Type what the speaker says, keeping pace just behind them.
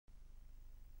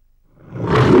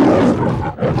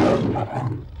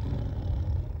Oh,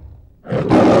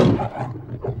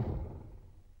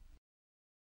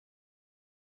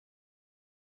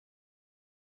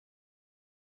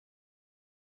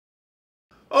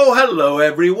 hello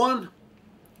everyone.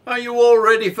 Are you all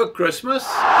ready for Christmas?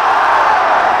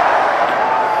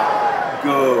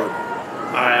 Good.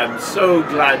 I am so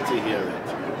glad to hear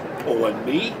it. Oh, and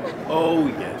me? Oh,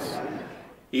 yes.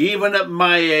 Even at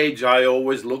my age, I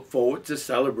always look forward to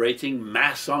celebrating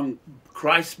Mass on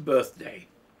Christ's birthday.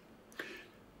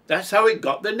 That's how it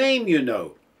got the name, you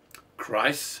know.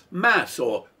 Christ's Mass,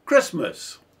 or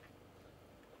Christmas.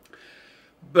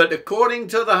 But according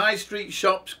to the high street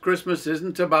shops, Christmas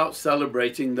isn't about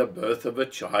celebrating the birth of a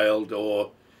child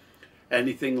or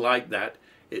anything like that.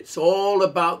 It's all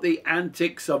about the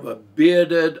antics of a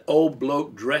bearded old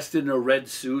bloke dressed in a red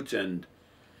suit and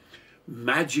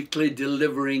magically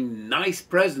delivering nice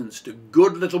presents to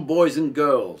good little boys and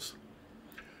girls,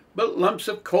 but lumps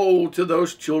of coal to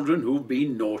those children who've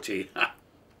been naughty.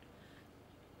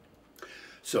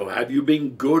 So have you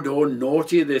been good or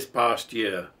naughty this past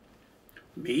year?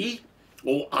 Me?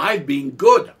 Oh, I've been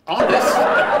good, honest.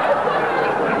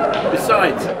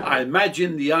 Besides, I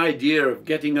imagine the idea of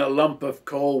getting a lump of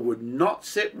coal would not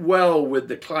sit well with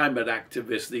the climate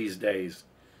activists these days.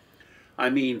 I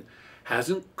mean,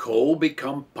 hasn't coal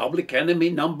become public enemy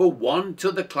number one to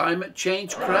the climate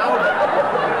change crowd?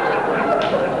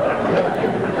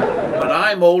 But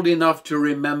I'm old enough to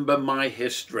remember my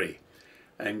history,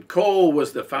 and coal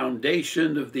was the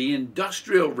foundation of the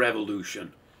Industrial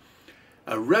Revolution.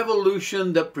 A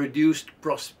revolution that produced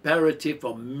prosperity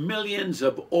for millions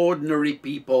of ordinary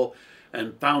people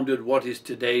and founded what is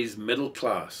today's middle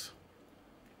class.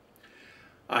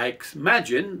 I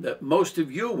imagine that most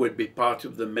of you would be part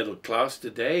of the middle class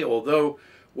today, although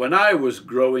when I was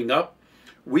growing up,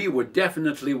 we were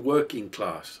definitely working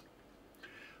class.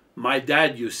 My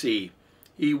dad, you see,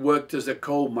 he worked as a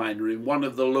coal miner in one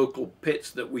of the local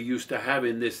pits that we used to have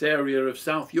in this area of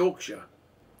South Yorkshire.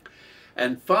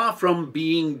 And far from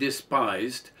being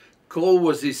despised, coal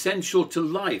was essential to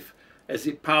life as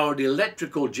it powered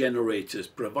electrical generators,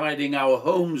 providing our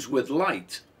homes with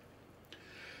light.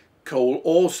 Coal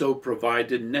also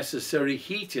provided necessary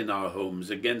heat in our homes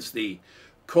against the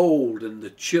cold and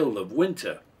the chill of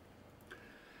winter.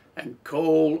 And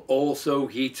coal also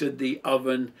heated the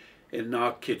oven in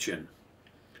our kitchen,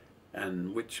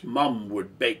 and which Mum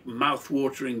would bake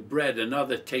mouth-watering bread and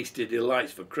other tasty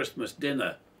delights for Christmas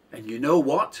dinner. And you know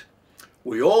what?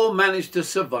 We all managed to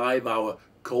survive our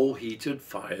coal-heated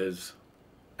fires.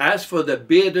 As for the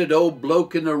bearded old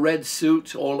bloke in a red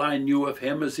suit, all I knew of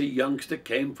him as a youngster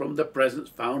came from the presents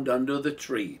found under the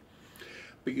tree.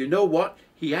 But you know what?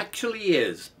 He actually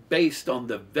is based on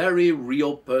the very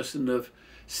real person of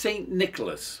Saint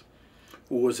Nicholas,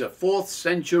 who was a 4th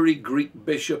century Greek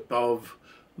bishop of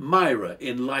Myra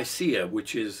in Lycia,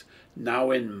 which is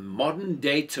now in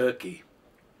modern-day Turkey.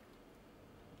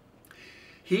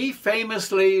 He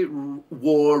famously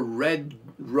wore red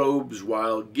robes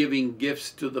while giving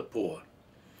gifts to the poor.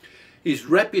 His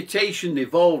reputation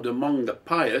evolved among the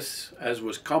pious, as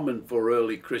was common for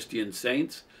early Christian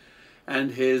saints,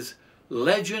 and his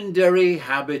legendary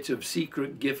habit of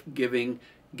secret gift giving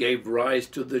gave rise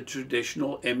to the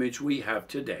traditional image we have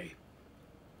today.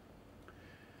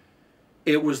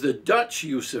 It was the Dutch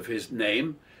use of his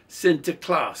name,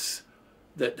 Sinterklaas,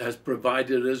 that has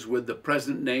provided us with the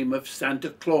present name of Santa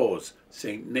Claus,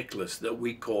 St. Nicholas, that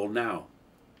we call now.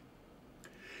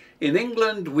 In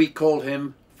England, we call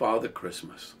him Father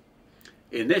Christmas.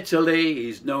 In Italy,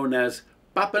 he's known as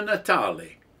Papa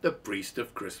Natale, the priest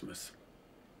of Christmas.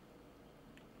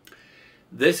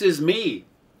 This is me,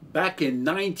 back in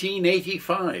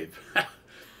 1985.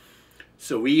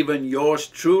 So even yours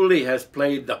truly has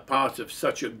played the part of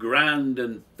such a grand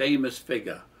and famous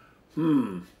figure.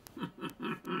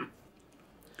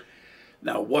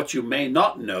 Now, what you may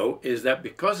not know is that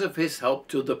because of his help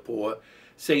to the poor,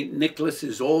 St. Nicholas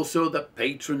is also the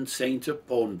patron saint of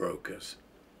pawnbrokers.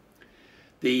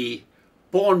 The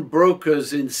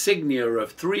pawnbroker's insignia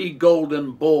of 3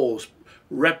 golden balls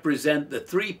represent the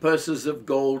 3 purses of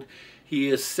gold he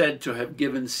is said to have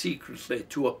given secretly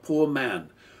to a poor man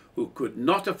who could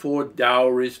not afford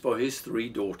dowries for his 3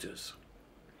 daughters.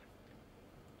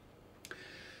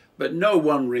 But no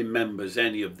one remembers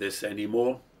any of this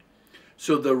anymore,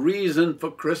 so the reason for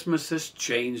Christmas has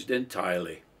changed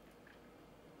entirely.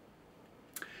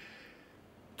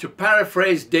 To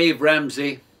paraphrase Dave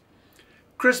Ramsey,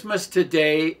 Christmas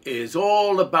today is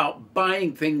all about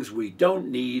buying things we don't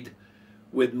need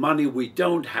with money we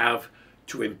don't have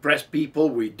to impress people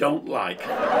we don't like.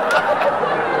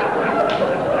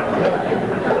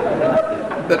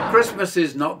 But Christmas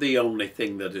is not the only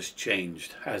thing that has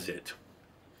changed, has it?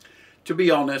 To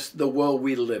be honest, the world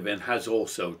we live in has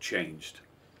also changed.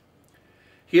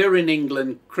 Here in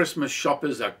England, Christmas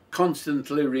shoppers are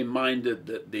constantly reminded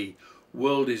that the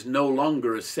world is no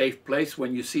longer a safe place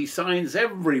when you see signs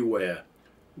everywhere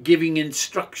giving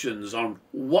instructions on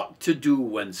what to do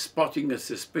when spotting a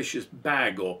suspicious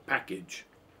bag or package.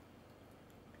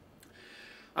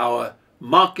 Our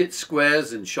market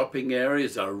squares and shopping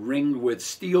areas are ringed with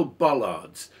steel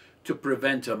bollards to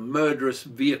prevent a murderous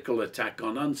vehicle attack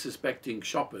on unsuspecting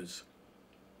shoppers.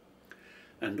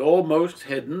 And almost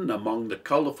hidden among the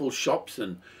colourful shops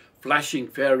and flashing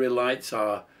fairy lights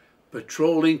are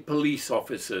patrolling police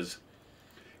officers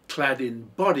clad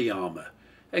in body armour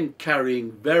and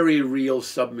carrying very real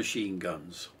submachine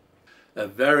guns. A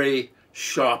very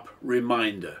sharp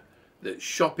reminder that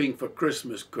shopping for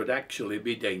Christmas could actually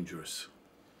be dangerous.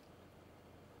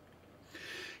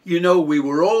 You know, we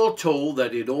were all told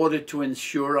that in order to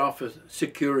ensure our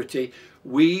security,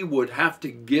 we would have to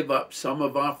give up some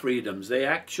of our freedoms. They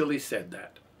actually said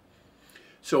that.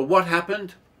 So what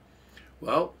happened?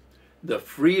 Well, the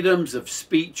freedoms of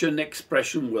speech and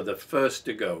expression were the first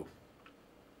to go.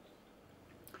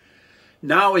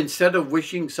 Now, instead of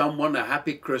wishing someone a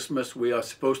happy Christmas, we are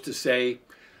supposed to say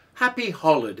happy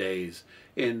holidays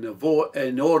in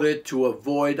order to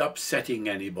avoid upsetting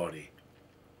anybody.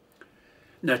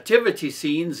 Nativity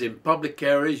scenes in public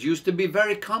areas used to be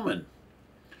very common,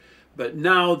 but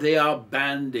now they are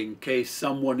banned in case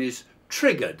someone is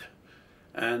triggered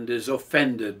and is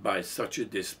offended by such a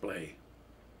display.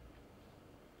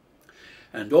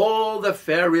 And all the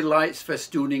fairy lights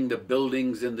festooning the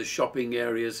buildings in the shopping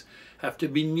areas have to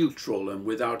be neutral and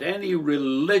without any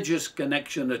religious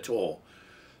connection at all,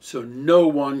 so no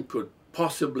one could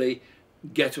possibly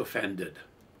get offended.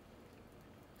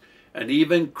 And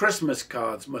even Christmas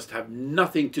cards must have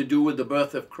nothing to do with the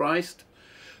birth of Christ,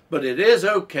 but it is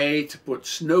okay to put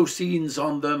snow scenes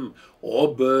on them,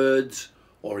 or birds,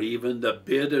 or even the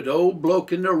bearded old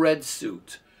bloke in the red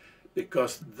suit,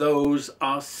 because those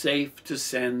are safe to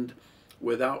send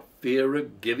without fear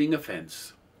of giving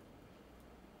offence.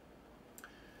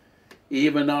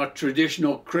 Even our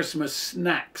traditional Christmas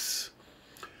snacks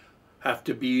have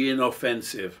to be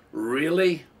inoffensive.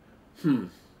 Really?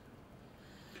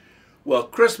 Well,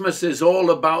 Christmas is all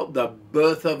about the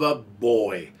birth of a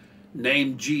boy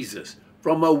named Jesus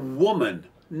from a woman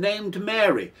named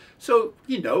Mary. So,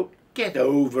 you know, get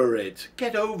over it.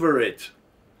 Get over it.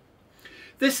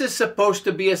 This is supposed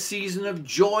to be a season of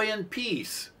joy and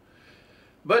peace.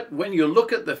 But when you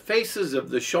look at the faces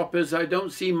of the shoppers, I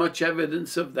don't see much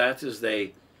evidence of that as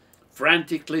they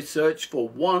frantically search for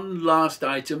one last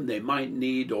item they might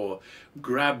need or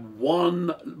grab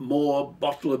one more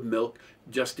bottle of milk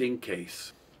just in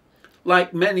case.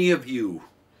 Like many of you,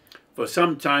 for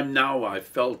some time now I've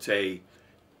felt a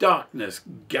darkness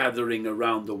gathering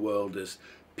around the world as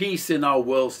peace in our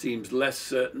world seems less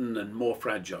certain and more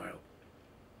fragile.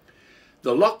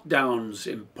 The lockdowns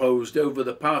imposed over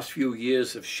the past few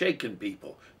years have shaken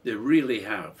people. They really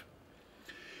have.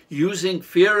 Using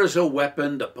fear as a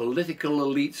weapon, the political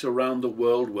elites around the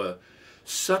world were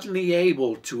suddenly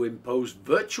able to impose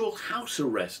virtual house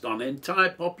arrest on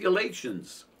entire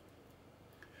populations.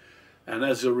 And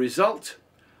as a result,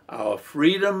 our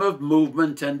freedom of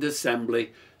movement and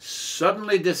assembly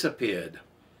suddenly disappeared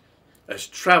as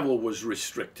travel was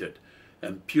restricted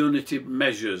and punitive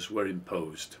measures were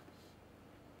imposed.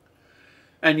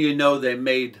 And you know, they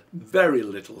made very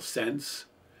little sense.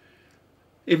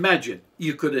 Imagine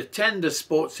you could attend a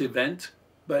sports event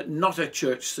but not a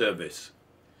church service.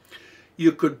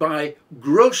 You could buy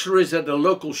groceries at a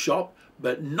local shop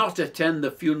but not attend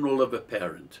the funeral of a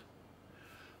parent.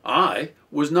 I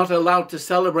was not allowed to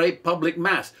celebrate public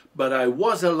mass, but I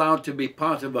was allowed to be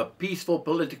part of a peaceful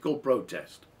political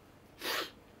protest.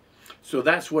 So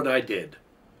that's what I did.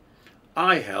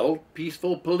 I held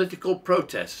peaceful political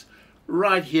protests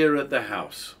right here at the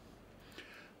house.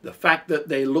 The fact that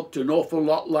they looked an awful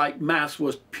lot like mass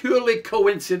was purely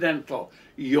coincidental,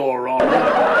 Your Honor.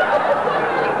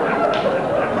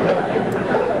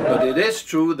 But it is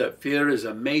true that fear is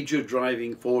a major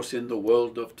driving force in the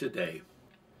world of today.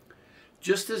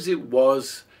 Just as it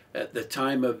was at the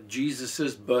time of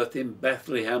Jesus' birth in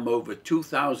Bethlehem over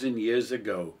 2,000 years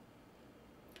ago.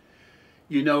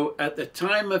 You know, at the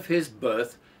time of his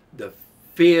birth, the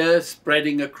fear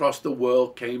spreading across the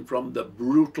world came from the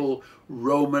brutal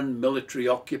Roman military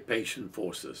occupation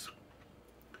forces.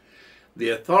 The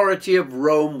authority of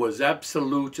Rome was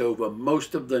absolute over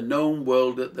most of the known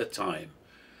world at the time,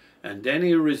 and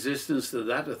any resistance to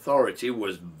that authority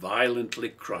was violently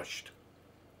crushed.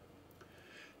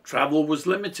 Travel was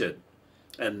limited,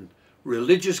 and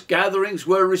religious gatherings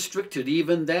were restricted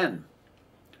even then.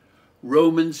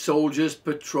 Roman soldiers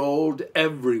patrolled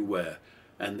everywhere,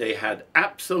 and they had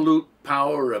absolute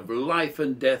power of life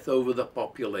and death over the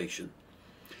population.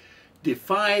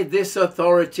 Defy this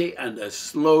authority, and a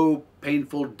slow,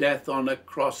 painful death on a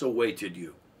cross awaited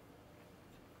you.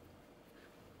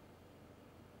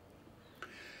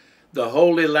 The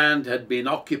Holy Land had been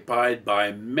occupied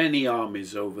by many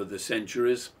armies over the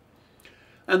centuries,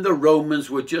 and the Romans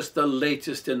were just the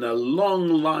latest in a long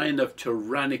line of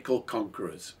tyrannical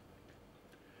conquerors.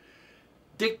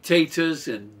 Dictators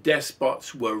and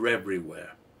despots were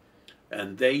everywhere,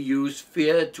 and they used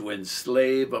fear to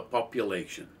enslave a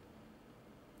population.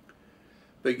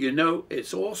 But you know,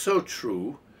 it's also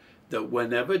true that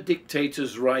whenever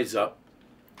dictators rise up,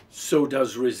 so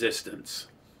does resistance.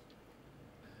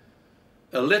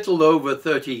 A little over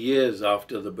 30 years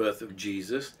after the birth of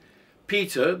Jesus,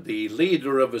 Peter, the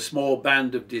leader of a small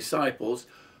band of disciples,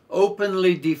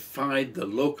 openly defied the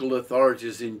local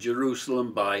authorities in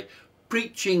Jerusalem by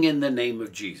preaching in the name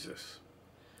of Jesus.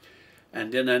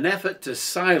 And in an effort to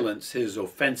silence his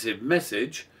offensive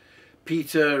message,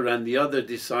 Peter and the other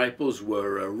disciples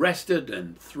were arrested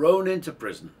and thrown into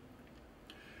prison.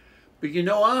 But you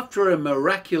know, after a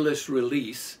miraculous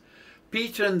release,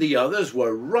 Peter and the others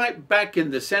were right back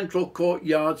in the central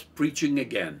courtyards preaching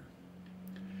again.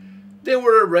 They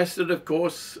were arrested, of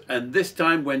course, and this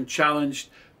time when challenged,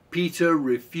 Peter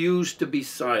refused to be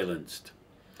silenced.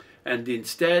 And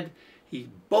instead, he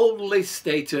boldly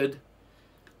stated,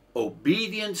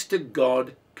 "Obedience to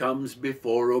God comes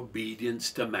before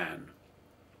obedience to man."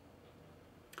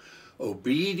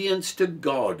 Obedience to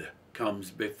God comes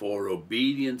before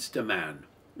obedience to man.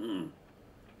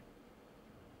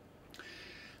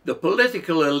 The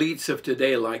political elites of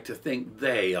today like to think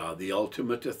they are the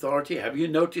ultimate authority. Have you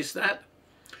noticed that?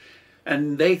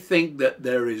 And they think that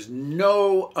there is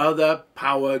no other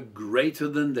power greater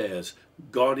than theirs,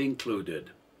 God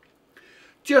included.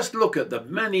 Just look at the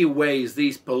many ways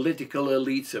these political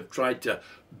elites have tried to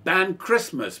ban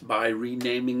Christmas by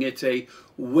renaming it a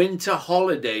winter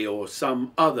holiday or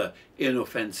some other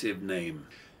inoffensive name.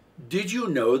 Did you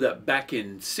know that back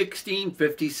in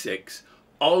 1656,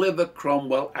 Oliver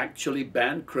Cromwell actually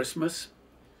banned Christmas?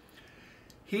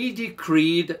 He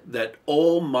decreed that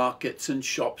all markets and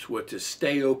shops were to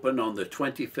stay open on the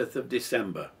 25th of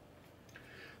December.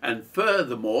 And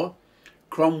furthermore,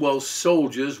 Cromwell's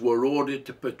soldiers were ordered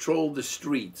to patrol the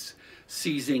streets,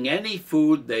 seizing any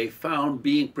food they found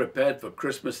being prepared for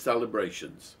Christmas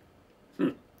celebrations.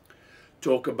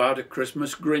 Talk about a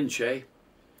Christmas Grinch, eh?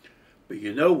 But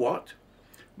you know what?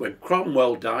 When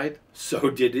Cromwell died, so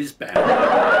did his band.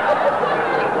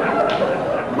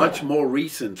 Much more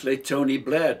recently, Tony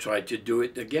Blair tried to do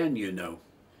it again, you know.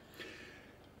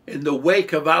 In the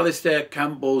wake of Alistair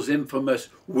Campbell's infamous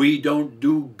 "we don't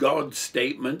do God"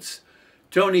 statements,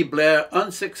 Tony Blair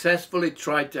unsuccessfully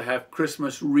tried to have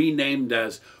Christmas renamed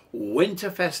as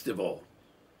Winter Festival.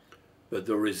 But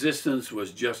the resistance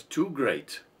was just too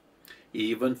great,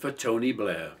 even for Tony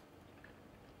Blair.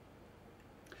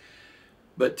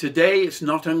 But today it's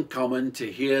not uncommon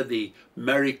to hear the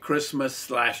Merry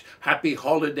Christmas / Happy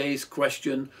Holidays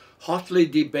question hotly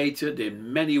debated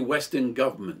in many Western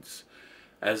governments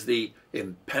as the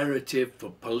imperative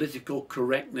for political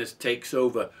correctness takes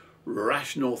over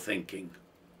rational thinking.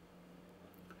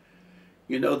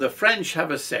 You know, the French have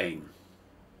a saying,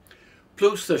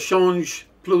 "Plus ça change,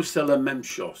 plus c'est la même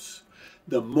chose."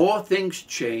 The more things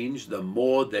change, the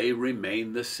more they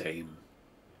remain the same.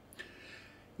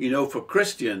 You know, for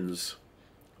Christians,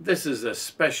 this is a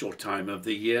special time of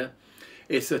the year.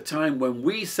 It's a time when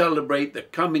we celebrate the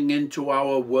coming into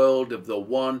our world of the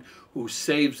one who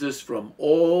saves us from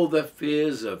all the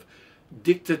fears of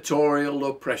dictatorial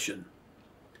oppression.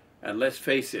 And let's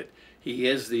face it, he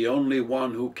is the only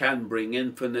one who can bring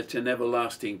infinite and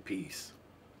everlasting peace.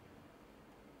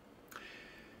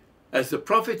 As the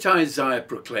prophet Isaiah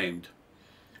proclaimed,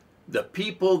 "The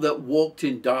people that walked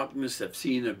in darkness have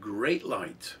seen a great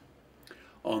light.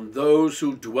 On those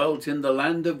who dwelt in the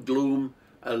land of gloom,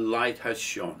 a light has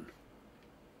shone."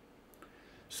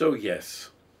 So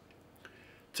yes,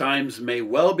 times may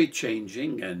well be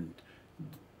changing, and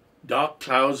dark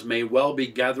clouds may well be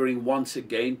gathering once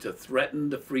again to threaten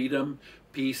the freedom,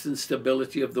 peace and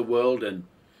stability of the world and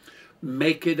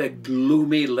make it a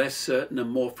gloomy, less certain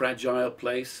and more fragile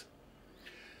place.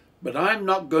 But I'm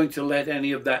not going to let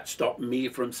any of that stop me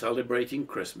from celebrating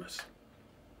Christmas.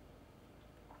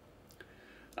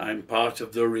 I'm part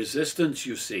of the resistance,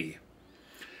 you see.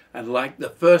 And like the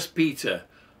first Peter,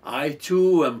 I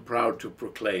too am proud to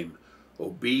proclaim,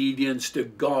 obedience to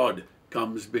God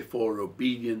comes before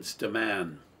obedience to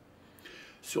man.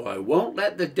 So I won't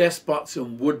let the despots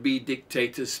and would-be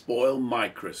dictators spoil my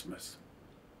Christmas.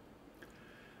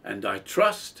 And I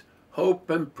trust, hope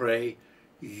and pray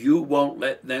you won't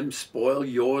let them spoil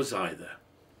yours either.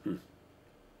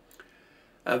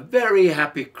 A very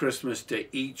happy Christmas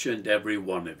to each and every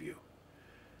one of you.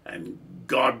 And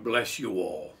God bless you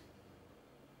all.